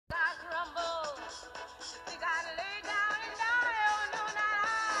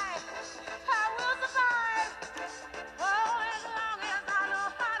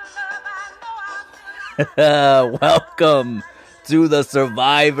Welcome to the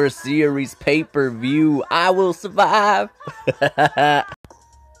Survivor Series pay-per-view. I will survive.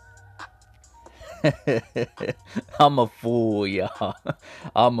 I'm a fool, y'all.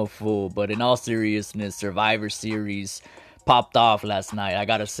 I'm a fool. But in all seriousness, Survivor Series popped off last night. I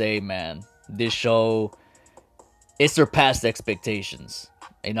gotta say, man, this show, it surpassed expectations.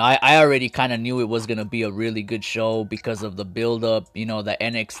 You know, I already kind of knew it was going to be a really good show because of the build-up, you know, the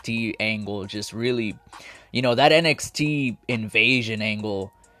NXT angle just really, you know, that NXT invasion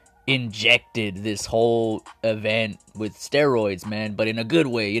angle injected this whole event with steroids, man, but in a good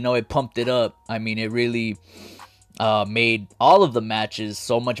way. You know, it pumped it up. I mean, it really made all of the matches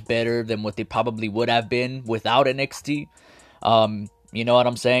so much better than what they probably would have been without NXT. You know what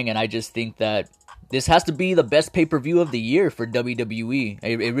I'm saying? And I just think that this has to be the best pay-per-view of the year for WWE.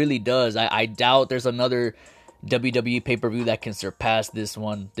 It really does. I doubt there's another WWE pay-per-view that can surpass this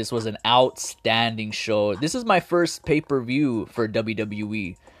one. This was an outstanding show. This is my first pay-per-view for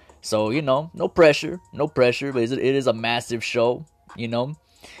WWE. So, you know, no pressure, but it is a massive show, you know.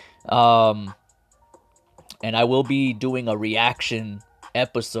 And I will be doing a reaction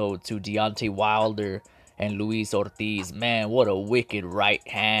episode to Deontay Wilder and Luis Ortiz. Man, what a wicked right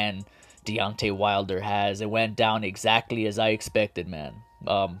hand Deontay Wilder has. It went down exactly as I expected, man.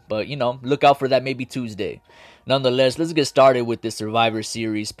 But, you know, look out for that maybe Tuesday. Nonetheless, let's get started with this Survivor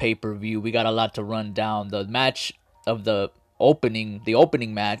Series pay-per-view. We got a lot to run down. The match of the opening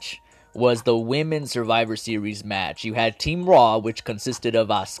match was the Women's Survivor Series match. You had Team Raw, which consisted of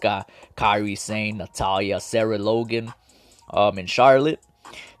Asuka, Kairi Sane, Natalya, Sarah Logan, and Charlotte.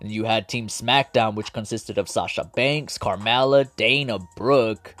 And you had Team SmackDown, which consisted of Sasha Banks, Carmella, Dana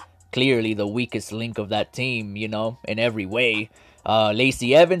Brooke, clearly the weakest link of that team, you know, in every way.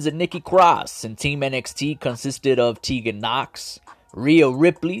 Lacey Evans and Nikki Cross. And Team NXT consisted of Tegan Nox, Rhea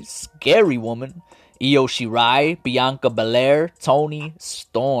Ripley, Scary Woman, Io Shirai, Bianca Belair, Toni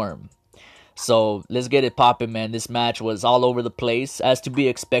Storm. So let's get it popping, man. This match was all over the place, as to be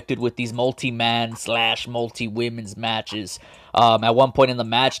expected with these multi-man / multi-women's matches. At one point in the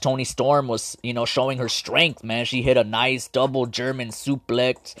match, Toni Storm was, you know, showing her strength, man. She hit a nice double German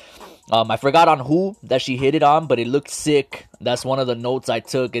suplex. I forgot on who that she hit it on, but it looked sick. That's one of the notes I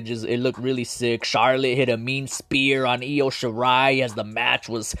took. It looked really sick. Charlotte hit a mean spear on Io Shirai as the match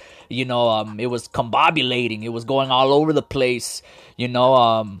was, you know, it was combobulating. It was going all over the place, you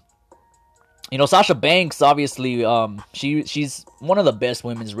know. Sasha Banks, obviously, she's one of the best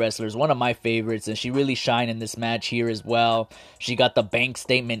women's wrestlers, one of my favorites, and she really shined in this match here as well. She got the bank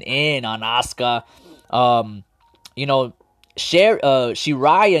statement in on Asuka.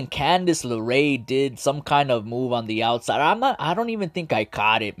 Shirai and Candice LeRae did some kind of move on the outside. I don't even think I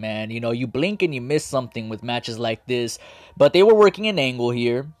caught it, man. You know, you blink and you miss something with matches like this, but they were working an angle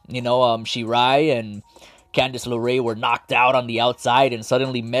here. You know, Shirai and Candice LeRae were knocked out on the outside, and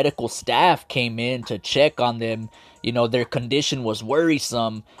suddenly medical staff came in to check on them. You know, their condition was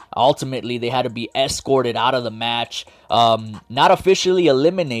worrisome. Ultimately, they had to be escorted out of the match. Not officially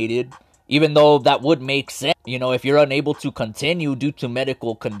eliminated, even though that would make sense. You know, if you're unable to continue due to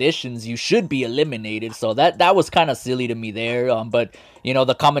medical conditions, you should be eliminated. So that was kind of silly to me there. But, you know,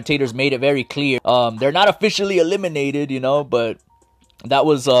 the commentators made it very clear. They're not officially eliminated, you know, but that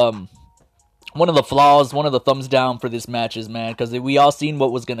was one of the flaws, one of the thumbs down for this matches, man, because we all seen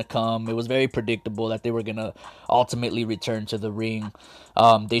what was going to come. It was very predictable that they were going to ultimately return to the ring.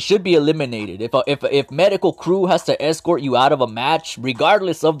 They should be eliminated. If medical crew has to escort you out of a match,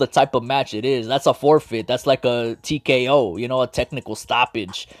 regardless of the type of match it is, that's a forfeit. That's like a TKO, you know, a technical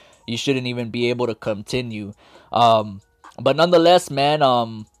stoppage. You shouldn't even be able to continue. But nonetheless, man,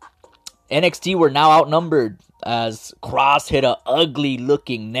 NXT were now outnumbered, as Cross hit a ugly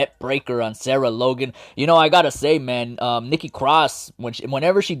looking net breaker on Sarah Logan. You know, I gotta say, man, Nikki Cross,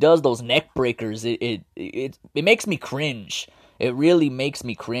 whenever she does those neck breakers, it makes me cringe. It really makes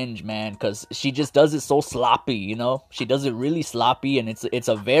me cringe, man, because she just does it so sloppy, you know? She does it really sloppy, and it's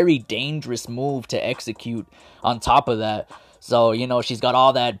a very dangerous move to execute on top of that. So, you know, she's got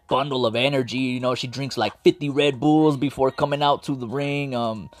all that bundle of energy. You know, she drinks like 50 Red Bulls before coming out to the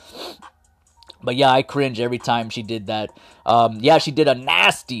ring. But yeah, I cringe every time she did that. She did a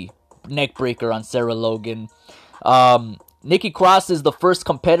nasty neck breaker on Sarah Logan. Nikki Cross is the first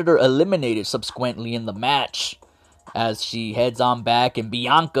competitor eliminated subsequently in the match, as she heads on back. And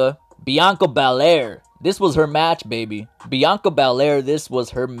Bianca Belair, this was her match, baby. Bianca Belair, this was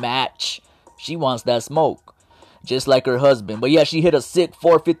her match. She wants that smoke, just like her husband. But yeah, she hit a sick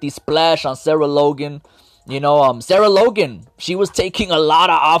 450 splash on Sarah Logan. Sarah Logan, she was taking a lot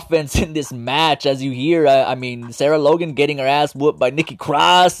of offense in this match, as you hear. I mean, Sarah Logan getting her ass whooped by Nikki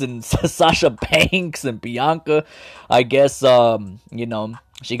Cross and Sasha Banks and Bianca. I guess,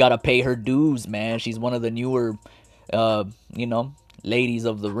 she got to pay her dues, man. She's one of the newer, ladies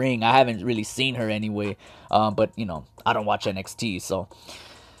of the ring. I haven't really seen her anyway, but, I don't watch NXT, so.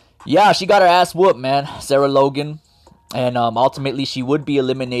 Yeah, she got her ass whooped, man, Sarah Logan. And ultimately, she would be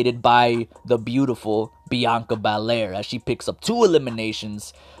eliminated by the beautiful Bianca Belair as she picks up 2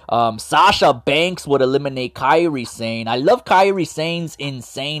 eliminations. Sasha Banks would eliminate Kairi Sane. I love Kairi Sane's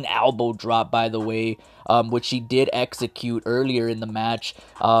insane elbow drop, by the way, which she did execute earlier in the match.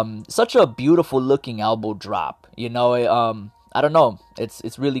 Such a beautiful looking elbow drop. I don't know.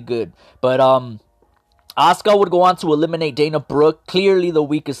 It's really good. But Asuka would go on to eliminate Dana Brooke, clearly the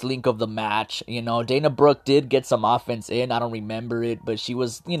weakest link of the match. Dana Brooke did get some offense in. I don't remember it, but she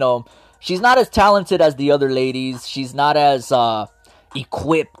was, she's not as talented as the other ladies. She's not as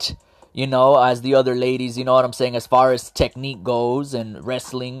equipped, as the other ladies. You know what I'm saying? As far as technique goes and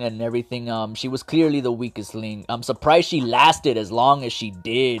wrestling and everything, she was clearly the weakest link. I'm surprised she lasted as long as she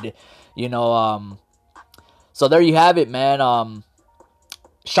did. So there you have it, man.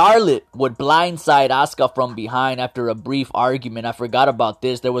 Charlotte would blindside Asuka from behind after a brief argument. I forgot about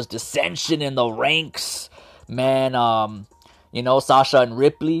this. There was dissension in the ranks. Man, Sasha and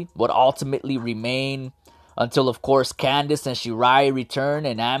Ripley would ultimately remain until, of course, Candice and Shirai return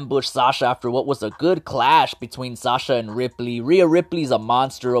and ambush Sasha after what was a good clash between Sasha and Ripley. Rhea Ripley's a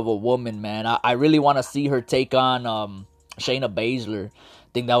monster of a woman, man. I really want to see her take on Shayna Baszler.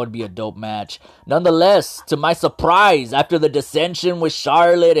 Think that would be a dope match. Nonetheless, to my surprise, after the dissension with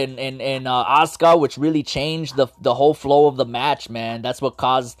Charlotte and Asuka, which really changed the whole flow of the match, man. That's what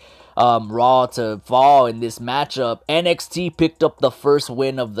caused Raw to fall in this matchup. NXT picked up the first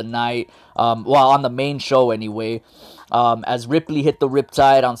win of the night. On the main show anyway. As Ripley hit the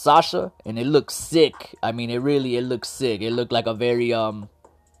Riptide on Sasha, and it looked sick. I mean, it looked sick. It looked like a very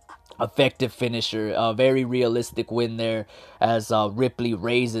effective finisher, a very realistic win there as Ripley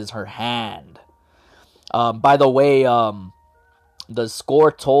raises her hand. By the way, the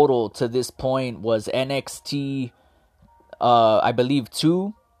score total to this point was NXT, I believe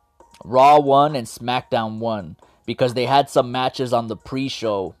 2, Raw 1, and SmackDown 1. Because they had some matches on the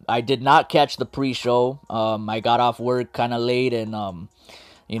pre-show. I did not catch the pre-show. I got off work kind of late, and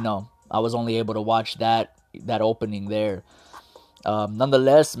I was only able to watch that opening there.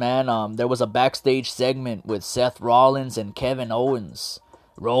 Nonetheless, man, there was a backstage segment with Seth Rollins and Kevin Owens.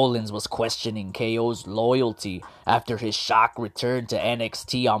 Rollins was questioning KO's loyalty after his shock return to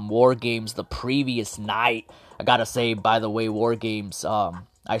NXT on War Games the previous night. I gotta say, by the way, War Games,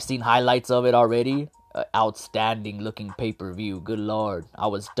 I've seen highlights of it already. Outstanding looking pay-per-view. Good lord, I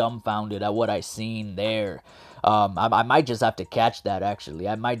was dumbfounded at what I seen there. I might just have to catch that, actually.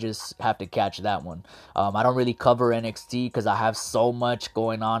 I might just have to catch that one. I don't really cover NXT because I have so much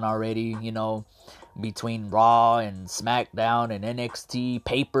going on already, between Raw and SmackDown and NXT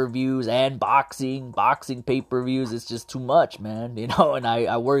pay-per-views and boxing pay-per-views. It's just too much, man, and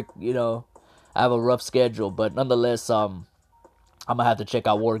I work, I have a rough schedule, but nonetheless, I'm gonna have to check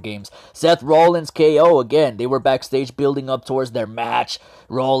out War Games. Seth Rollins, KO, again, they were backstage building up towards their match.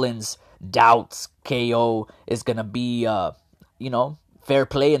 Rollins doubts KO is gonna be, fair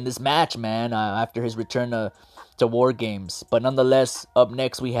play in this match, man, after his return to War Games. But nonetheless, up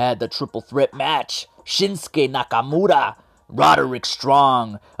next we had the triple threat match. Shinsuke Nakamura, Roderick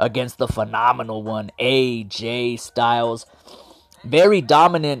Strong against the phenomenal one, AJ Styles. Very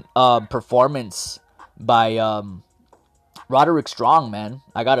dominant performance by Roderick Strong, man.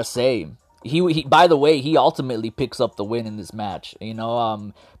 I gotta say, he by the way, he ultimately picks up the win in this match.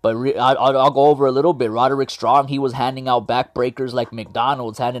 But I'll go over a little bit. Roderick Strong, he was handing out backbreakers like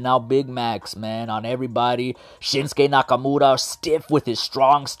McDonald's, handing out Big Macs, man, on everybody. Shinsuke Nakamura, stiff with his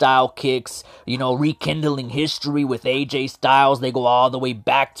strong style kicks, rekindling history with AJ Styles. They go all the way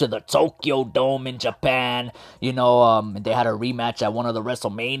back to the Tokyo Dome in Japan. They had a rematch at one of the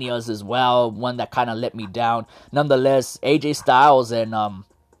WrestleManias as well, one that kind of let me down. Nonetheless, AJ Styles and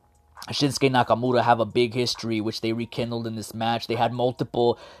Shinsuke Nakamura have a big history, which they rekindled in this match. They had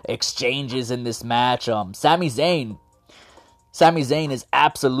multiple exchanges in this match. Sami Zayn is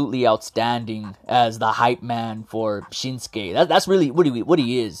absolutely outstanding as the hype man for Shinsuke. That's really what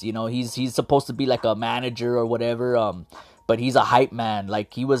he is. He's supposed to be like a manager or whatever. but he's a hype man.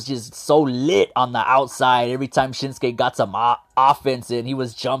 Like, he was just so lit on the outside. Every time Shinsuke got some offense in, he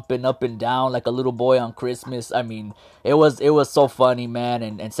was jumping up and down like a little boy on Christmas. I mean, it was so funny, man.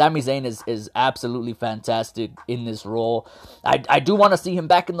 And Sami Zayn is absolutely fantastic in this role. I do want to see him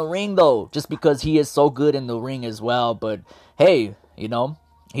back in the ring, though, just because he is so good in the ring as well. But, hey, you know,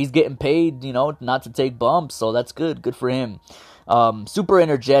 he's getting paid, you know, not to take bumps, so that's good. Good for him. Super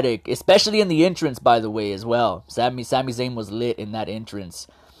energetic, especially in the entrance, by the way, as well. Sami Zayn was lit in that entrance.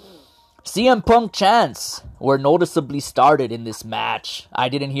 CM Punk chants were noticeably started in this match. I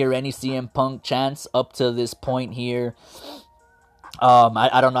didn't hear any CM Punk chants up to this point here.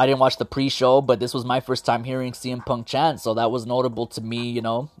 I don't know, I didn't watch the pre-show, but this was my first time hearing CM Punk chants, so that was notable to me, you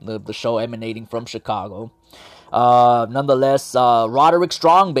know, the show emanating from Chicago. Nonetheless, Roderick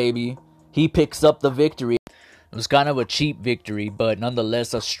Strong, baby, he picks up the victory. It was kind of a cheap victory, but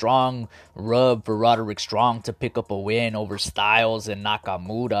nonetheless a strong rub for Roderick Strong to pick up a win over Styles and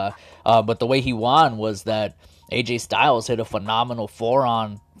Nakamura. But the way he won was that AJ Styles hit a phenomenal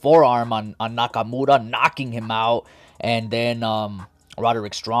forearm on Nakamura, knocking him out. And then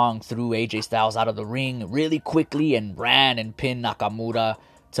Roderick Strong threw AJ Styles out of the ring really quickly and ran and pinned Nakamura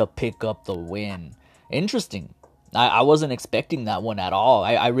to pick up the win. Interesting. I wasn't expecting that one at all.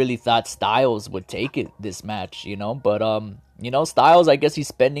 I really thought Styles would take it this match, you know. But you know, Styles, I guess he's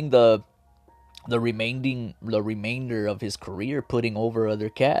spending the remainder of his career putting over other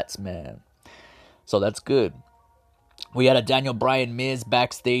cats, man. So that's good. We had a Daniel Bryan Miz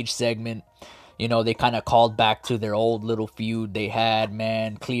backstage segment. You know, they kind of called back to their old little feud they had,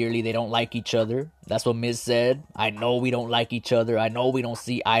 man. Clearly, they don't like each other. That's what Miz said. I know we don't like each other. I know we don't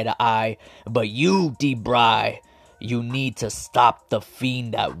see eye to eye. But you, D-Bry, you need to stop the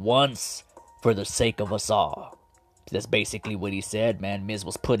Fiend at once for the sake of us all. That's basically what he said, man. Miz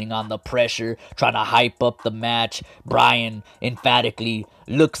was putting on the pressure, trying to hype up the match. Bryan emphatically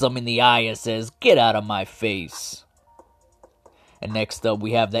looks him in the eye and says, "Get out of my face." And next up,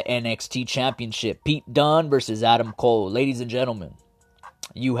 we have the NXT Championship. Pete Dunne versus Adam Cole. Ladies and gentlemen,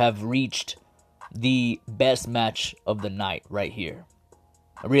 you have reached the best match of the night right here.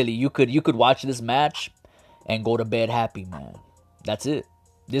 Really, you could watch this match and go to bed happy, man. That's it.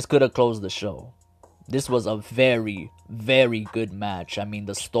 This could have closed the show. This was a very, very good match. I mean,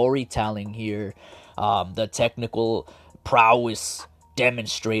 the storytelling here, the technical prowess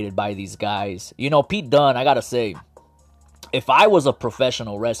demonstrated by these guys. You know, Pete Dunne, I gotta say, if I was a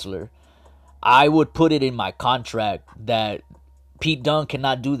professional wrestler, I would put it in my contract that Pete Dunne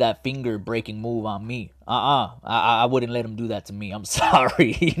cannot do that finger-breaking move on me. I wouldn't let him do that to me. I'm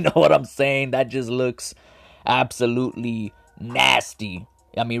sorry. You know what I'm saying? That just looks absolutely nasty.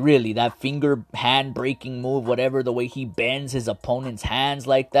 I mean, really, that finger hand breaking move, whatever, the way he bends his opponent's hands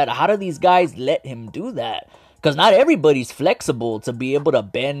like that. How do these guys let him do that? Because not everybody's flexible to be able to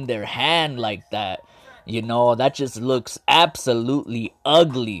bend their hand like that. You know, that just looks absolutely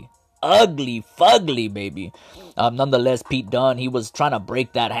ugly. Ugly fugly, baby. Nonetheless, Pete Dunne, he was trying to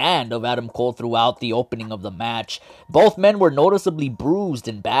break that hand of Adam Cole throughout the opening of the match. Both men were noticeably bruised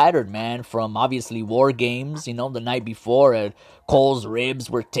and battered, man, from obviously War Games, you know, the night before. Cole's ribs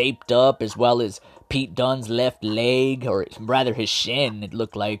were taped up, as well as Pete Dunne's left leg, or rather his shin, it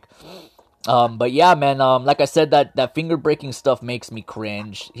looked like. But yeah, man, like I said, that finger breaking stuff makes me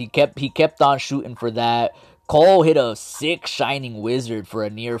cringe. He kept on shooting for that. Cole hit a sick Shining Wizard for a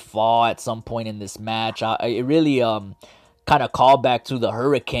near fall at some point in this match. It really kind of called back to the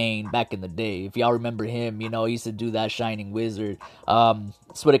Hurricane back in the day. If y'all remember him, you know, he used to do that Shining Wizard.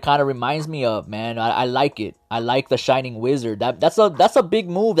 That's what it kind of reminds me of, man. I like it. I like the Shining Wizard. That's a big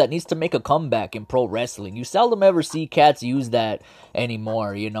move that needs to make a comeback in pro wrestling. You seldom ever see cats use that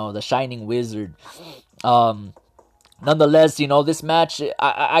anymore, you know, the Shining Wizard. Nonetheless, you know, this match,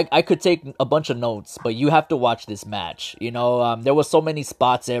 I could take a bunch of notes, but you have to watch this match. You know, there was so many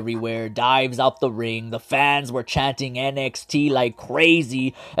spots everywhere, dives out the ring, the fans were chanting NXT like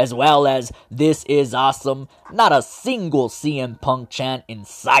crazy, as well as "This is awesome." Not a single CM Punk chant in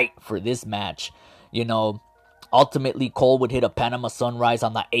sight for this match. You know, ultimately Cole would hit a Panama Sunrise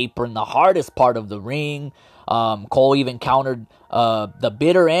on the apron, the hardest part of the ring. Cole even countered the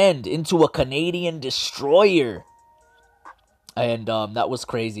bitter end into a Canadian Destroyer. And that was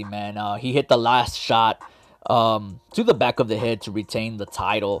crazy, man. He hit the last shot to the back of the head to retain the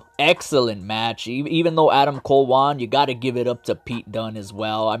title. Excellent match. Even though Adam Cole won, you got to give it up to Pete Dunne as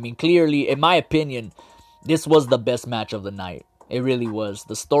well. I mean, clearly, in my opinion, this was the best match of the night. It really was.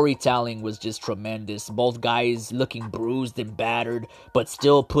 The storytelling was just tremendous. Both guys looking bruised and battered, but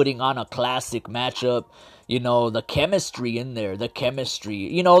still putting on a classic matchup. You know, the chemistry in there, the chemistry.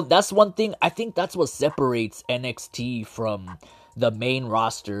 You know, that's one thing. I think that's what separates NXT from the main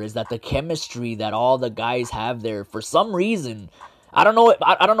roster, is that the chemistry that all the guys have there. For some reason, I don't know.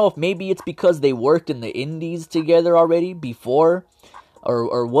 I don't know if maybe it's because they worked in the indies together already before,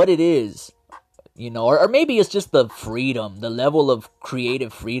 or what it is. You know, or maybe it's just the freedom, the level of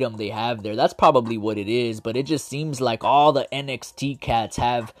creative freedom they have there. That's probably what it is. But it just seems like all the NXT cats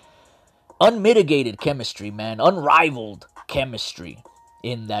have unmitigated chemistry, man. Unrivaled chemistry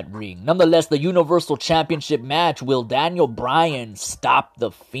in that ring. Nonetheless, the Universal Championship match. Will Daniel Bryan stop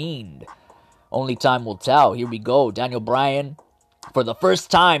The Fiend? Only time will tell. Here we go. Daniel Bryan, for the first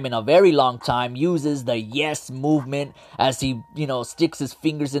time in a very long time, uses the yes movement as he, you know, sticks his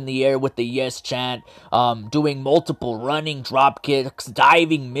fingers in the air with the yes chant, doing multiple running drop kicks,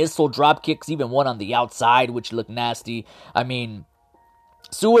 diving missile drop kicks, even one on the outside, which looked nasty. I mean,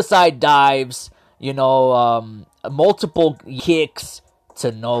 suicide dives, you know, multiple kicks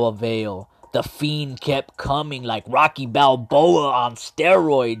to no avail. The Fiend kept coming like Rocky Balboa on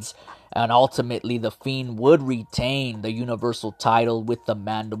steroids. And ultimately, The Fiend would retain the Universal title with the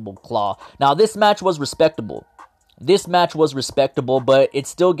Mandible Claw. Now, this match was respectable. But it's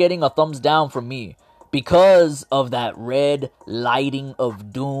still getting a thumbs down from me. Because of that red lighting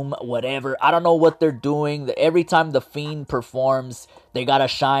of doom, whatever. I don't know what they're doing. Every time The Fiend performs, they gotta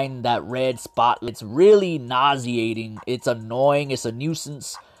shine that red spotlight. It's really nauseating. It's annoying. It's a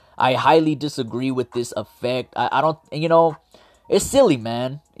nuisance. I highly disagree with this effect. I don't, you know... It's silly,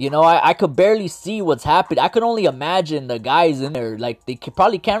 man. You know, I could barely see what's happening. I could only imagine the guys in there. Like, they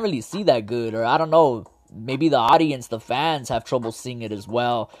probably can't really see that good. Or, I don't know. Maybe the audience, the fans, have trouble seeing it as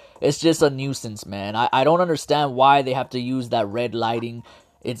well. It's just a nuisance, man. I don't understand why they have to use that red lighting.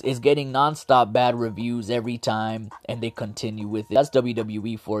 It's getting nonstop bad reviews every time. And they continue with it. That's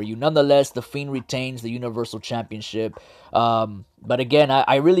WWE for you. Nonetheless, The Fiend retains the Universal Championship. But again,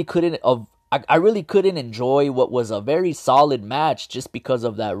 I really couldn't... I really couldn't enjoy what was a very solid match just because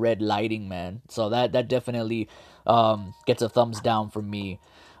of that red lighting, man. So that definitely gets a thumbs down from me.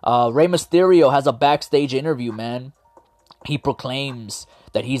 Rey Mysterio has a backstage interview, man. He proclaims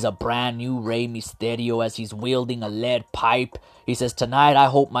that he's a brand new Rey Mysterio as he's wielding a lead pipe. He says, "Tonight I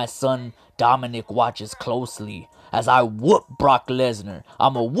hope my son Dominic watches closely as I whoop Brock Lesnar.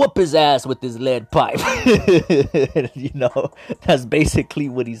 I'ma whoop his ass with this lead pipe." You know, that's basically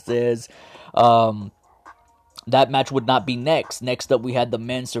what he says. That match would not be next. Next up, we had the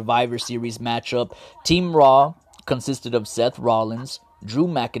Men's Survivor Series matchup. Team Raw consisted of Seth Rollins, Drew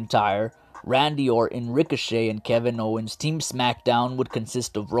McIntyre, Randy Orton, Ricochet, and Kevin Owens. Team SmackDown would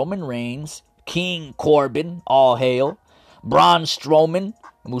consist of Roman Reigns, King Corbin, all hail, Braun Strowman,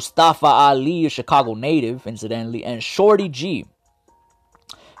 Mustafa Ali, a Chicago native, incidentally, and Shorty G.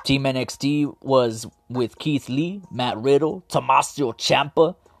 Team NXT was with Keith Lee, Matt Riddle, Tommaso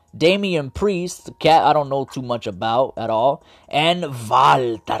Ciampa, Damian Priest, the cat I don't know too much about at all, and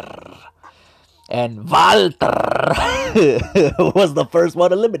Walter. And Walter was the first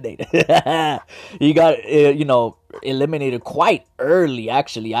one eliminated. He got, eliminated quite early,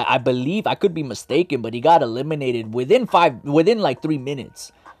 actually. I believe, I could be mistaken, but he got eliminated within like 3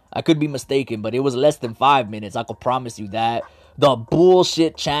 minutes. I could be mistaken, but it was less than 5 minutes. I could promise you that. The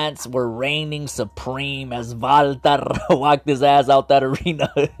bullshit chants were reigning supreme as Walter walked his ass out that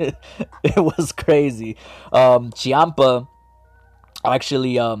arena. It was crazy. Ciampa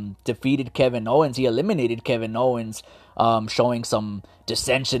actually defeated Kevin Owens. He eliminated Kevin Owens, showing some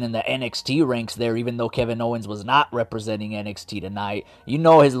dissension in the NXT ranks there, even though Kevin Owens was not representing NXT tonight. You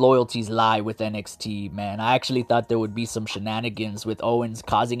know his loyalties lie with NXT, man. I actually thought there would be some shenanigans with Owens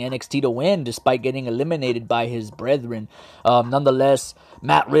causing NXT to win despite getting eliminated by his brethren. Nonetheless,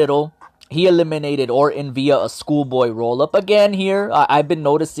 Matt Riddle, he eliminated Orton via a schoolboy roll-up. Again here, I've been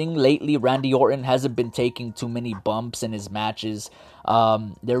noticing lately Randy Orton hasn't been taking too many bumps in his matches.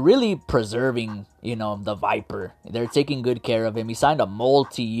 They're really preserving, the Viper. They're taking good care of him. He signed a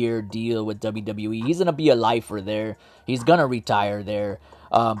multi-year deal with WWE. He's going to be a lifer there. He's going to retire there.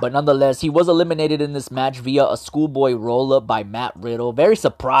 But nonetheless, he was eliminated in this match via a schoolboy roll-up by Matt Riddle. Very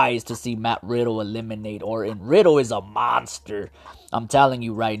surprised to see Matt Riddle eliminate Orton. Riddle is a monster. I'm telling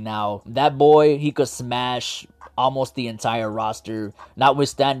you right now. That boy, he could smash almost the entire roster,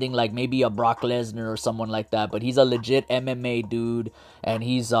 notwithstanding like maybe a Brock Lesnar or someone like that, but he's a legit MMA dude, and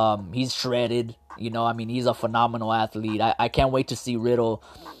he's shredded, he's a phenomenal athlete. I can't wait to see Riddle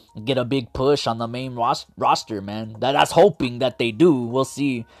get a big push on the main roster, man. That's hoping that they do. We'll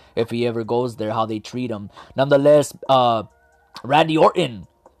see if he ever goes there, how they treat him. Nonetheless, Randy Orton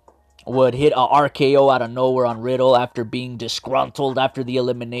would hit a RKO out of nowhere on Riddle after being disgruntled after the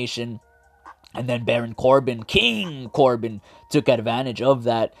elimination. And then Baron Corbin, King Corbin, took advantage of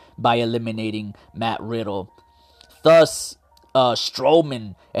that by eliminating Matt Riddle. Thus,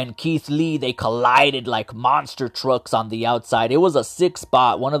 Strowman and Keith Lee, they collided like monster trucks on the outside. It was a sick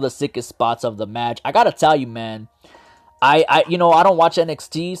spot, one of the sickest spots of the match. I gotta tell you, man, I don't watch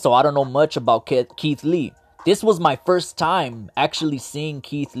NXT, so I don't know much about Keith Lee. This was my first time actually seeing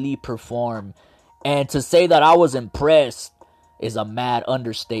Keith Lee perform. And to say that I was impressed is a mad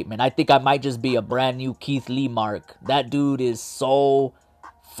understatement. I think I might just be a brand new Keith Lee mark. That dude is so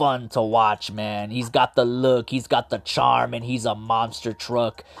fun to watch, man. He's got the look, he's got the charm, and he's a monster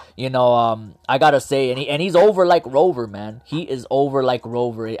truck. I gotta say, and he's over like Rover, man. He is over like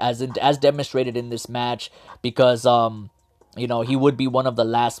Rover, as demonstrated in this match, because he would be one of the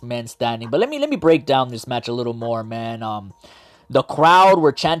last men standing. But let me break down this match a little more, man. The crowd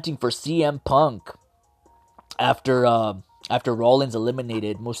were chanting for CM Punk after Rollins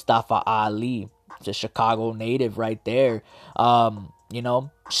eliminated Mustafa Ali. It's a Chicago native right there.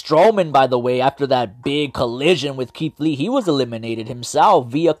 Strowman, by the way, after that big collision with Keith Lee, he was eliminated himself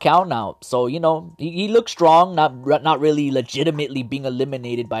via countout. So, he looked strong, not really legitimately being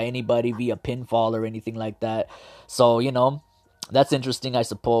eliminated by anybody via pinfall or anything like that. So, that's interesting, I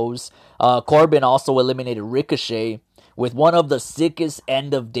suppose. Corbin also eliminated Ricochet with one of the sickest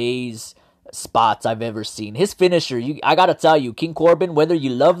end of days spots I've ever seen. His finisher, I gotta tell you, King Corbin, whether you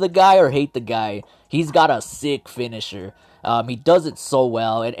love the guy or hate the guy, he's got a sick finisher. He does it so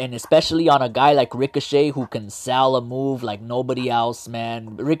well, and especially on a guy like Ricochet who can sell a move like nobody else,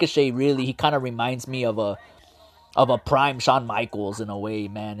 man. Ricochet really, he kind of reminds me of a prime Shawn Michaels in a way,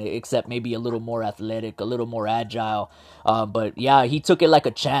 man, except maybe a little more athletic, a little more agile. But yeah, he took it like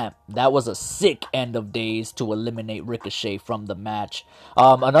a champ. That was a sick end of days to eliminate Ricochet from the match.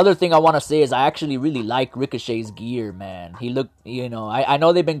 Another thing I want to say is I actually really like Ricochet's gear, man. He looked, I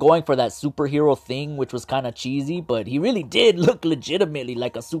know they've been going for that superhero thing, which was kind of cheesy, but he really did look legitimately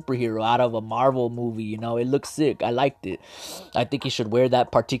like a superhero out of a Marvel movie, It looked sick. I liked it. I think he should wear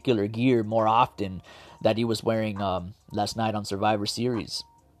that particular gear more often that he was wearing last night on Survivor Series.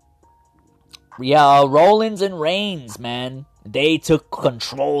 Yeah, Rollins and Reigns, man. They took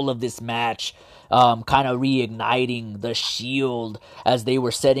control of this match, kind of reigniting the Shield as they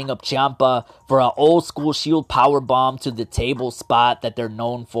were setting up Ciampa for an old school Shield powerbomb to the table spot that they're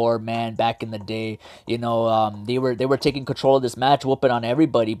known for, man, back in the day. They were taking control of this match, whooping on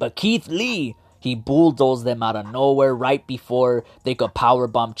everybody. But Keith Lee, he bulldozed them out of nowhere right before they could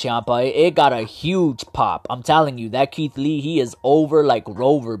powerbomb Ciampa. It got a huge pop. I'm telling you, that Keith Lee, he is over like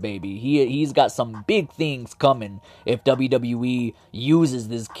Rover, baby. He's got some big things coming if WWE uses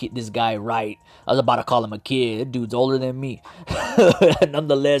this guy right. I was about to call him a kid. That dude's older than me.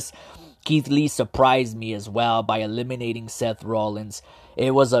 Nonetheless, Keith Lee surprised me as well by eliminating Seth Rollins.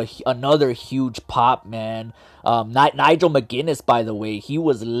 It was another huge pop, man. Nigel McGuinness, by the way, he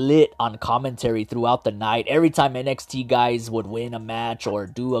was lit on commentary throughout the night. Every time NXT guys would win a match or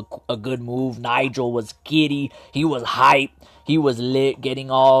do a good move, Nigel was giddy. He was hyped. He was lit,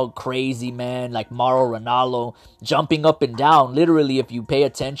 getting all crazy, man, like Mauro Ranallo, jumping up and down. Literally, if you pay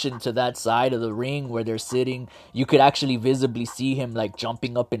attention to that side of the ring where they're sitting, you could actually visibly see him like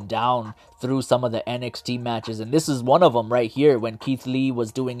jumping up and down through some of the NXT matches. And this is one of them right here when Keith Lee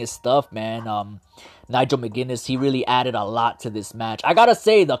was doing his stuff, man. Nigel McGuinness, he really added a lot to this match. I gotta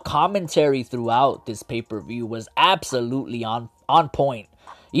say, the commentary throughout this pay-per-view was absolutely on point.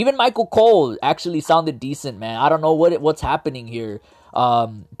 Even Michael Cole actually sounded decent, man. I don't know what's happening here,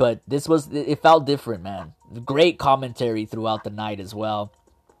 but it felt different, man. Great commentary throughout the night as well.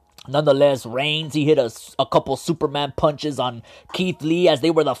 Nonetheless, Reigns, he hit a couple Superman punches on Keith Lee as they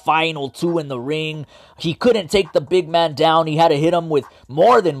were the final two in the ring. He couldn't take the big man down. He had to hit him with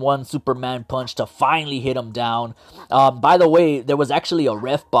more than one Superman punch to finally hit him down. By the way, there was actually a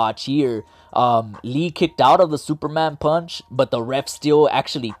ref botch here. Lee kicked out of the Superman punch, but the ref still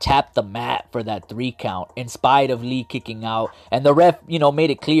actually tapped the mat for that 3 count in spite of Lee kicking out. And the ref, made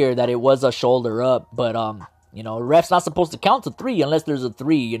it clear that it was a shoulder up, but the ref's not supposed to count to 3 unless there's a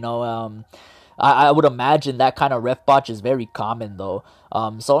 3, I would imagine that kind of ref botch is very common, though.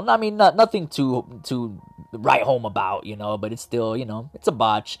 So, I mean, nothing to write home about, but it's still, it's a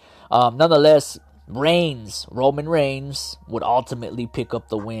botch. Nonetheless, Roman Reigns, would ultimately pick up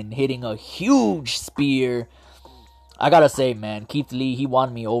the win, hitting a huge spear. I gotta say, man, Keith Lee, he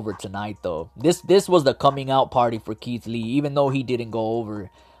won me over tonight, though. This was the coming out party for Keith Lee, even though he didn't go over.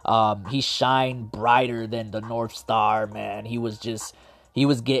 He shined brighter than the North Star, man. He was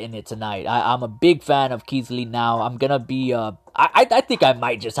getting it tonight. I'm a big fan of Keith Lee now. I'm gonna be I think I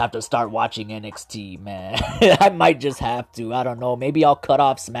might just have to start watching NXT, man. I might just have to. I don't know. Maybe I'll cut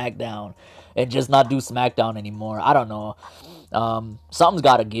off SmackDown and just not do SmackDown anymore. I don't know. Something's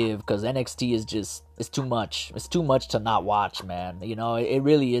got to give because NXT is just, it's too much. It's too much to not watch, man. You know, it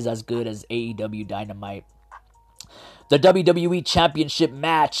really is as good as AEW Dynamite. The WWE Championship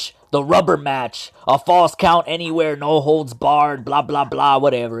match, the rubber match, a false count anywhere, no holds barred, blah, blah, blah,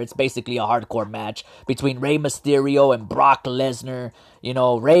 whatever. It's basically a hardcore match between Rey Mysterio and Brock Lesnar. You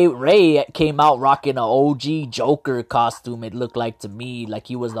know, Rey came out rocking an OG Joker costume, it looked like to me. Like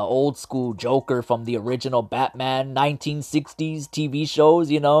he was the old school Joker from the original Batman 1960s TV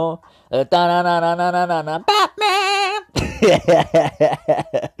shows, you know. Batman!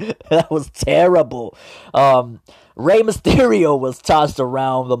 That was terrible. Rey Mysterio was tossed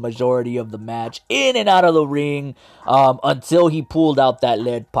around the majority of the match, in and out of the ring, until he pulled out that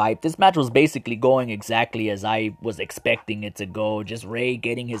lead pipe. This match was basically going exactly as I was expecting it to go. Just Rey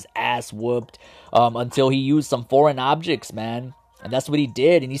getting his ass whooped, until he used some foreign objects, man. And that's what he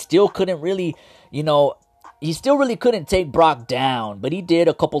did, and he still couldn't really, you know, he still really couldn't take Brock down, but he did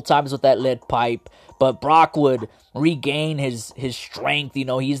a couple times with that lead pipe. But Brock would regain his strength. You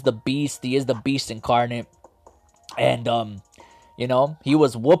know, he's the beast. He is the beast incarnate. And, you know, he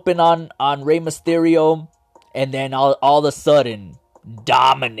was whooping on Rey Mysterio. And then all of a sudden,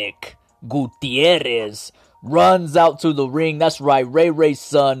 Dominic Gutierrez runs out to the ring. That's right, Rey's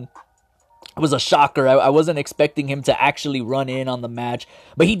son. It was a shocker. I wasn't expecting him to actually run in on the match.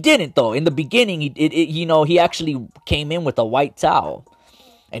 But he didn't, though. In the beginning, he actually came in with a white towel.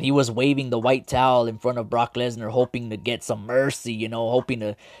 And he was waving the white towel in front of Brock Lesnar, hoping to get some mercy, you know, hoping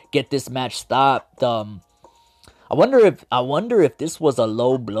to get this match stopped. I wonder if this was a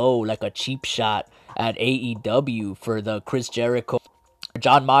low blow, like a cheap shot at AEW for the Chris Jericho,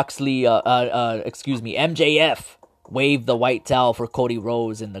 John Moxley, MJF waved the white towel for Cody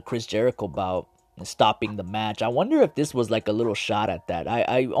Rhodes in the Chris Jericho bout and stopping the match. I wonder if this was like a little shot at that.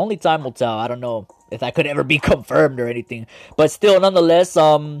 I only time will tell. I don't know if that could ever be confirmed or anything, but still, nonetheless,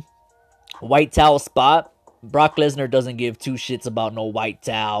 white towel spot. Brock Lesnar doesn't give two shits about no white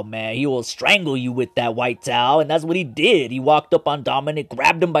towel, man. He will strangle you with that white towel, and that's what he did. He walked up on Dominic,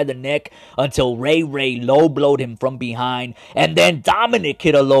 grabbed him by the neck until Rey low blowed him from behind, and then Dominic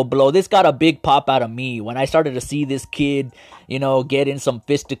hit a low blow. This got a big pop out of me when I started to see this kid, you know, get in some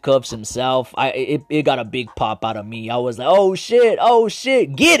fisticuffs himself. It got a big pop out of me. I was like, oh shit,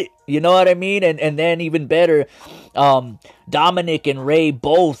 get it. You know what I mean? And then even better, Dominic and Rey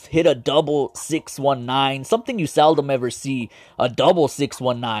both hit a double 619, something you seldom ever see, a double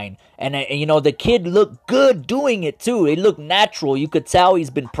 619. And you know, the kid looked good doing it too. It looked natural. You could tell he's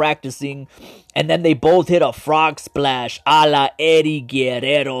been practicing. And then they both hit a frog splash a la Eddie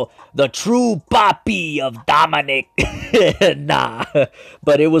Guerrero, the true papi of Dominic. Nah,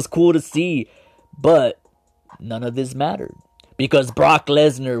 but it was cool to see. But none of this mattered. Because Brock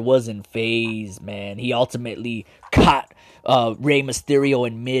Lesnar wasn't phased, man. He ultimately caught Rey Mysterio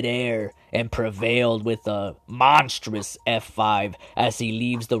in midair and prevailed with a monstrous F5 as he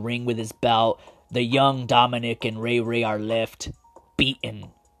leaves the ring with his belt. The young Dominic and Rey are left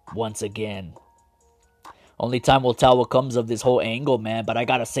beaten once again. Only time will tell what comes of this whole angle, man. But I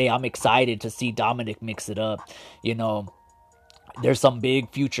gotta say, I'm excited to see Dominic mix it up. You know, there's some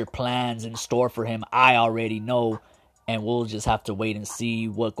big future plans in store for him. I already know. And we'll just have to wait and see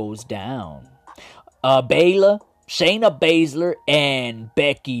what goes down. Shayna Baszler, and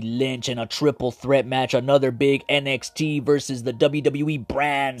Becky Lynch in a triple threat match. Another big NXT versus the WWE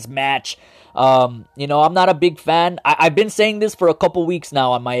brands match. You know, I'm not a big fan. I've been saying this for a couple weeks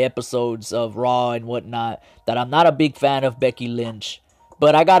now on my episodes of Raw and whatnot, that I'm not a big fan of Becky Lynch.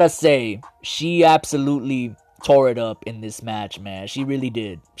 But I gotta say, she absolutely tore it up in this match, man. She really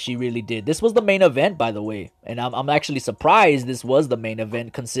did. This was the main event, by the way. And I'm actually surprised this was the main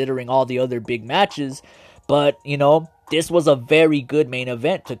event, considering all the other big matches. But, you know, this was a very good main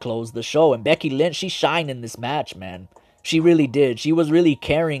event to close the show. And Becky Lynch, she shined in this match, man. She really did. She was really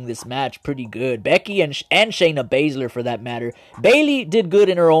carrying this match pretty good. Becky and Shayna Baszler, for that matter. Bayley did good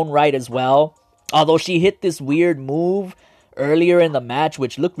in her own right as well. Although she hit this weird move earlier in the match,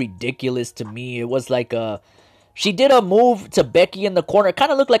 which looked ridiculous to me. It was like she did a move to Becky in the corner. It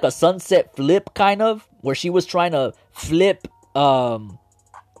kind of looked like a sunset flip, kind of, where she was trying to flip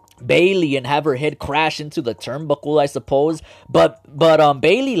Bayley and have her head crash into the turnbuckle, I suppose. But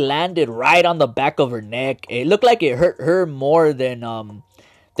Bayley landed right on the back of her neck. It looked like it hurt her more than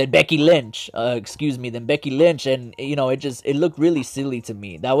than Becky Lynch. Than Becky Lynch, and it looked really silly to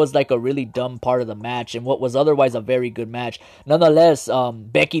me. That was like a really dumb part of the match, and what was otherwise a very good match. Nonetheless,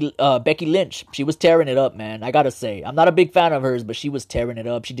 Becky Lynch, she was tearing it up, man. I gotta say, I'm not a big fan of hers, but she was tearing it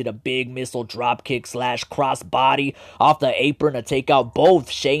up. She did a big missile drop kick / cross body off the apron to take out both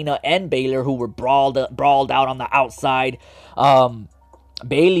Shayna and Baylor, who were brawled out on the outside.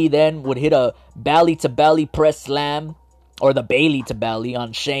 Bayley then would hit a belly to belly press slam, or the Bailey to belly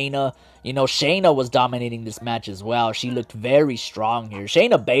on Shayna. Shayna was dominating this match as well. She looked very strong here.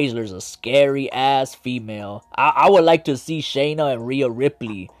 Shayna Baszler's a scary ass female. I would like to see Shayna and Rhea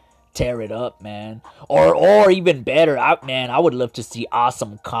Ripley tear it up, man. Or even better, I would love to see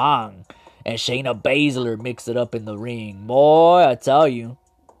Awesome Kong and Shayna Baszler mix it up in the ring. Boy, I tell you.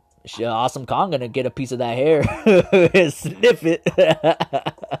 Awesome Kong gonna get a piece of that hair and sniff it.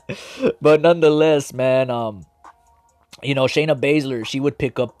 But nonetheless, man, Shayna Baszler, she would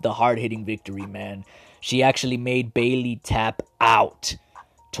pick up the hard-hitting victory, man. She actually made Bayley tap out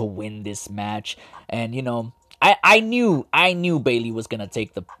to win this match. And, I knew Bayley was gonna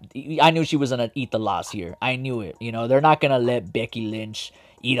I knew she was gonna eat the loss here. I knew it. They're not gonna let Becky Lynch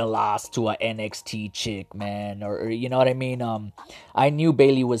eat a loss to a NXT chick, man. Or you know what I mean? I knew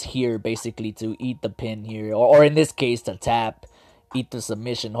Bayley was here basically to eat the pin here, or in this case to eat the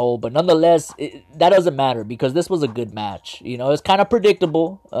submission hold. But nonetheless, that doesn't matter because this was a good match. It's kind of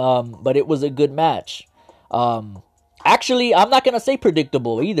predictable, but it was a good match. Actually, I'm not going to say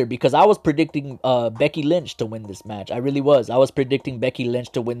predictable either because I was predicting Becky Lynch to win this match. I really was. I was predicting Becky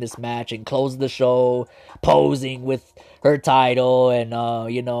Lynch to win this match and close the show posing with her title. And,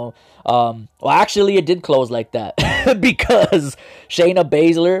 actually, it did close like that because Shayna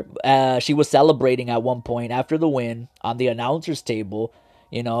Baszler, she was celebrating at one point after the win on the announcer's table,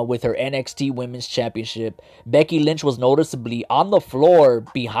 with her NXT Women's Championship. Becky Lynch was noticeably on the floor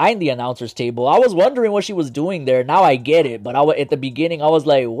behind the announcer's table. I was wondering what she was doing there. Now I get it, but at the beginning I was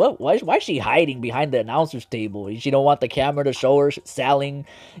like, what? Why is she hiding behind the announcer's table? She don't want the camera to show her selling,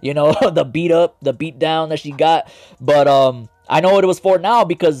 the beat down that she got. But I know what it was for now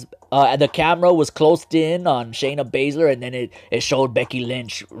because the camera was closed in on Shayna Baszler, and then it showed Becky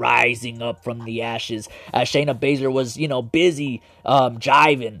Lynch rising up from the ashes as Shayna Baszler was, busy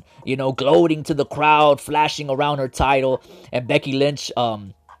jiving, gloating to the crowd, flashing around her title, and Becky Lynch,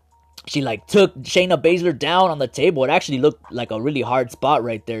 she took Shayna Baszler down on the table. It actually looked like a really hard spot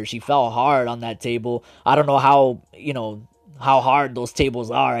right there. She fell hard on that table. I don't know how hard those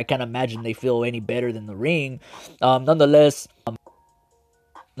tables are. I can't imagine they feel any better than the ring.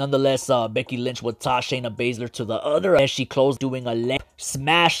 Nonetheless, Becky Lynch would toss Shayna Baszler to the other as she closed, doing a leg,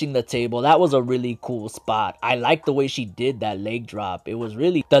 smashing the table. That was a really cool spot. I like the way she did that leg drop.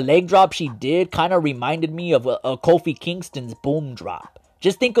 The leg drop she did kind of reminded me of a Kofi Kingston's boom drop.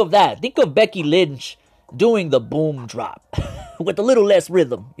 Just think of that. Think of Becky Lynch doing the boom drop with a little less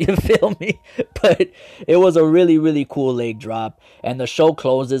rhythm. You feel me? But it was a really, really cool leg drop. And the show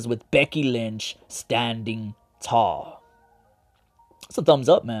closes with Becky Lynch standing tall. It's a thumbs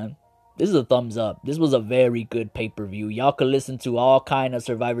up, man. This is a thumbs up. This was a very good pay-per-view. Y'all could listen to all kind of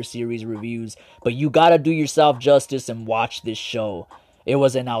Survivor Series reviews, but you gotta do yourself justice and watch this show. It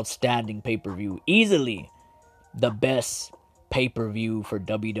was an outstanding pay-per-view. Easily the best pay-per-view for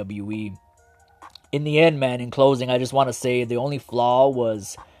WWE. In the end, man, in closing, I just want to say the only flaw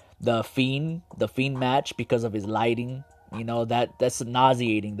was the Fiend match because of his lighting. That's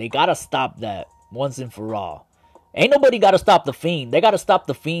nauseating. They gotta stop that once and for all. Ain't nobody got to stop the Fiend. They got to stop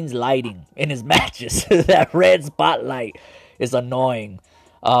the Fiend's lighting in his matches. That red spotlight is annoying.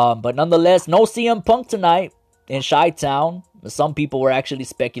 But nonetheless, no CM Punk tonight in Chi-Town. Some people were actually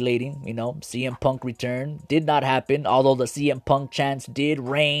speculating, CM Punk return. Did not happen, although the CM Punk chants did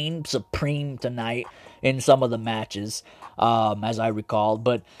reign supreme tonight in some of the matches, as I recall.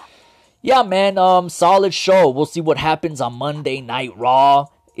 But yeah, man, solid show. We'll see what happens on Monday Night Raw.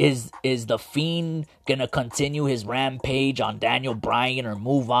 Is the Fiend gonna continue his rampage on Daniel Bryan or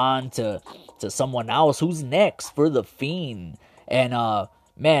move on to someone else? Who's next for the Fiend? And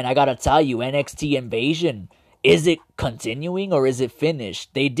man, I gotta tell you, NXT Invasion, is it continuing or is it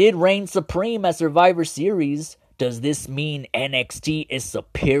finished? They did reign supreme at Survivor Series. Does this mean NXT is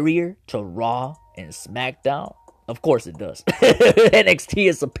superior to Raw and SmackDown? Of course it does. NXT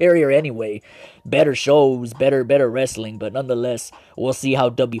is superior anyway. Better shows, better wrestling. But nonetheless, we'll see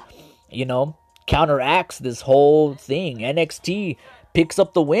how counteracts this whole thing. NXT picks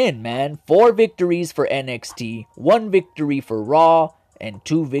up the win, man. 4 victories for NXT, 1 victory for Raw, and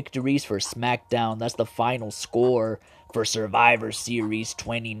 2 victories for SmackDown. That's the final score for Survivor Series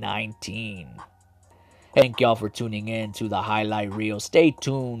 2019. Thank y'all for tuning in to the highlight reel. Stay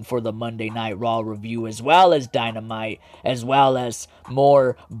tuned for the Monday Night Raw review, as well as Dynamite, as well as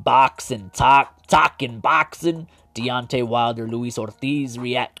more boxing talking boxing. Deontay Wilder, Luis Ortiz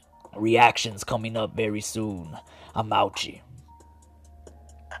reactions coming up very soon. I'm ouchie.